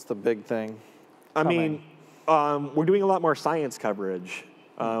big thing coming? I mean, we're doing a lot more science coverage.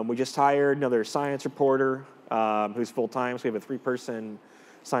 We just hired another science reporter who's full-time, so we have a 3-person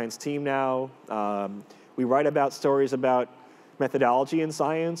science team now. We write about stories about methodology in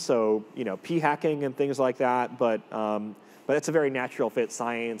science, so p-hacking and things like that, but it's a very natural fit,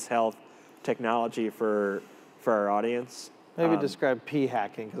 science, health, technology for our audience. Maybe describe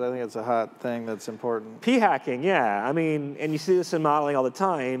p-hacking, because I think it's a hot thing that's important. P-hacking, yeah. I mean, and you see this in modeling all the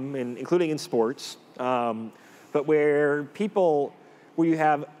time, and including in sports, but where you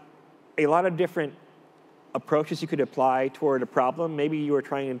have a lot of different approaches you could apply toward a problem. Maybe you are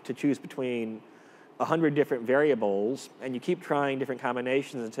trying to choose between 100 different variables, and you keep trying different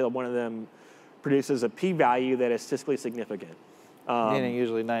combinations until one of them produces a p-value that is statistically significant. Meaning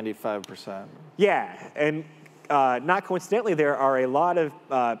usually 95%. Yeah, and not coincidentally, there are a lot of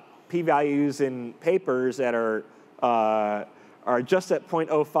p-values in papers that are just at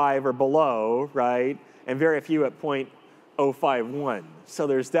 0.05 or below, right? And very few at 0.051. So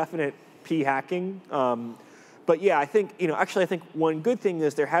there's definite p-hacking. But yeah, I think, actually I think one good thing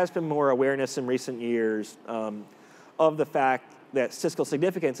is there has been more awareness in recent years of the fact that statistical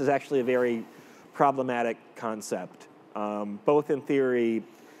significance is actually a very problematic concept, both in theory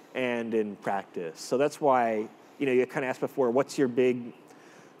and in practice. So that's why, you kind of asked before, what's your big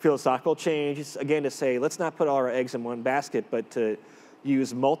philosophical change? It's, again, to say, let's not put all our eggs in one basket, but to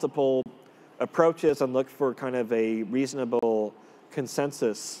use multiple approaches and look for kind of a reasonable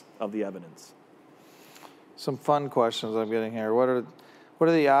consensus of the evidence. Some fun questions I'm getting here. What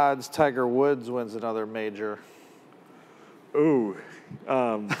are the odds Tiger Woods wins another major? Ooh.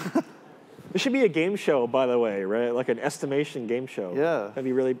 It should be a game show, by the way, right? Like an estimation game show. Yeah. That'd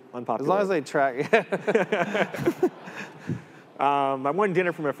be really unpopular. As long as they track. I won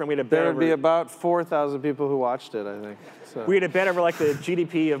dinner from a friend. We had a bet There would be about 4,000 people who watched it, I think. So. We had a bet over like the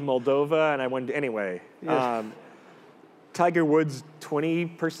GDP of Moldova, and I won anyway. Yeah. Tiger Woods,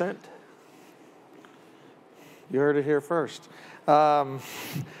 20%. You heard it here first.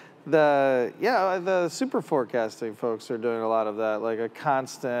 The super forecasting folks are doing a lot of that, like a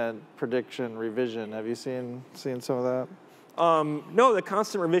constant prediction revision. Have you seen some of that? No, the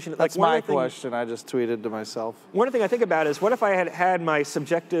constant revision. That's like my question. I just tweeted to myself. One thing I think about is, what if I had my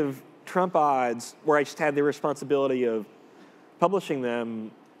subjective Trump odds where I just had the responsibility of publishing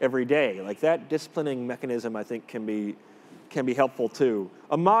them every day? Like that disciplining mechanism, I think, can be helpful too.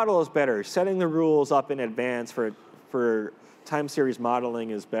 A model is better. Setting the rules up in advance for time series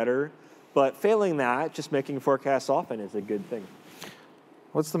modeling is better, but failing that, just making forecasts often is a good thing.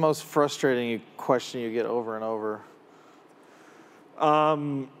 What's the most frustrating question you get over and over? I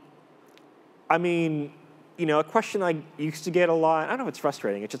mean, a question I used to get a lot, I don't know if it's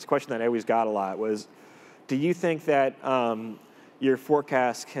frustrating, it's just a question that I always got a lot, was, do you think that your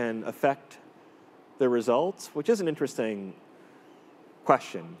forecast can affect the results? Which is an interesting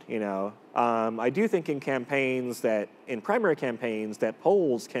question, I do think in primary campaigns, that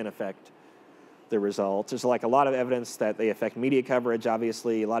polls can affect the results. There's like a lot of evidence that they affect media coverage,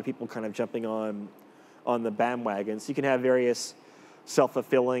 obviously. A lot of people kind of jumping on the bandwagon. So you can have various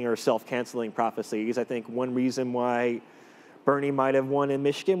self-fulfilling or self-canceling prophecies. I think one reason why Bernie might have won in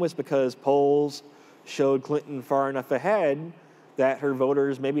Michigan was because polls showed Clinton far enough ahead that her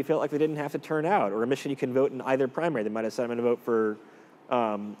voters maybe felt like they didn't have to turn out. Or in Michigan, you can vote in either primary. They might have said, I'm going to vote for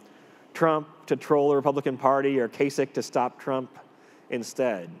Trump to troll the Republican Party, or Kasich to stop Trump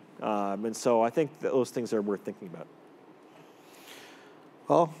instead. And so I think that those things are worth thinking about.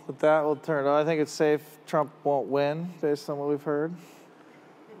 Well, with that, we'll turn it on. I think it's safe Trump won't win, based on what we've heard.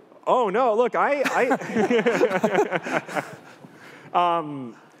 Oh, no, look,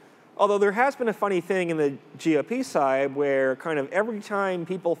 although there has been a funny thing in the GOP side where kind of every time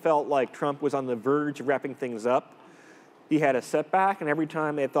people felt like Trump was on the verge of wrapping things up, he had a setback, and every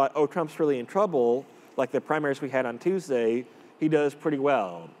time they thought, oh, Trump's really in trouble, like the primaries we had on Tuesday, he does pretty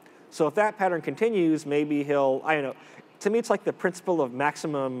well. So if that pattern continues, maybe he'll, I don't know. To me, it's like the principle of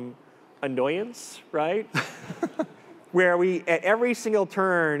maximum annoyance, right? Where we, at every single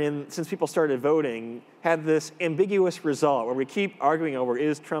turn since people started voting, had this ambiguous result where we keep arguing over,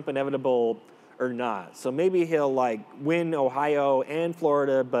 is Trump inevitable or not? So maybe he'll like win Ohio and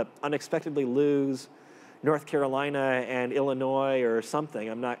Florida, but unexpectedly lose North Carolina and Illinois or something.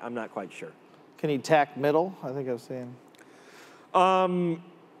 I'm not quite sure. Can he tack middle? I think I've seen. I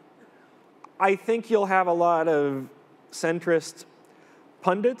think you'll have a lot of centrist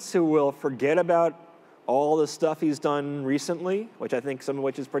pundits who will forget about all the stuff he's done recently, which I think some of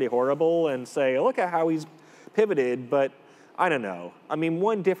which is pretty horrible, and say, look at how he's pivoted, but I don't know. I mean,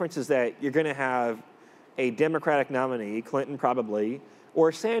 one difference is that you're going to have a Democratic nominee, Clinton probably,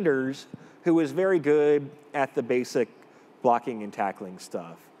 or Sanders, who is very good at the basic blocking and tackling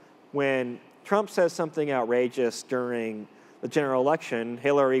stuff. When Trump says something outrageous during the general election,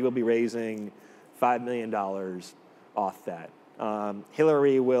 Hillary will be raising $5 million off that.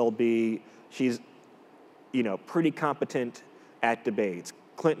 Hillary will be, she's, pretty competent at debates.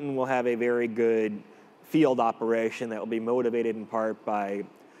 Clinton will have a very good field operation that will be motivated in part by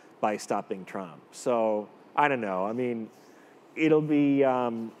stopping Trump. So I don't know. I mean, it'll be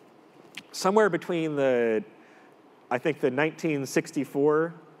somewhere between I think the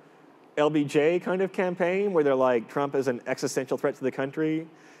 1964 LBJ kind of campaign, where they're like, Trump is an existential threat to the country.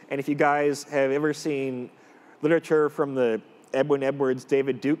 And if you guys have ever seen literature from the Edwin Edwards,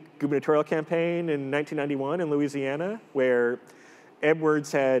 David Duke gubernatorial campaign in 1991 in Louisiana, where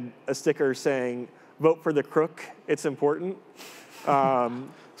Edwards had a sticker saying, "Vote for the crook, it's important."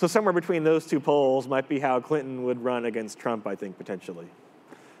 So somewhere between those two polls might be how Clinton would run against Trump, I think, potentially.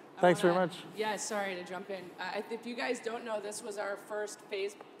 Thanks very much. Yeah, sorry to jump in. If you guys don't know, this was our first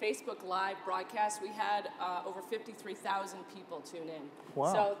Facebook Live broadcast. We had over 53,000 people tune in.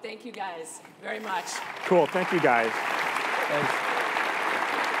 Wow. So thank you guys very much. Cool, thank you guys. Thanks.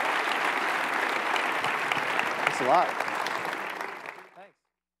 Thanks a lot.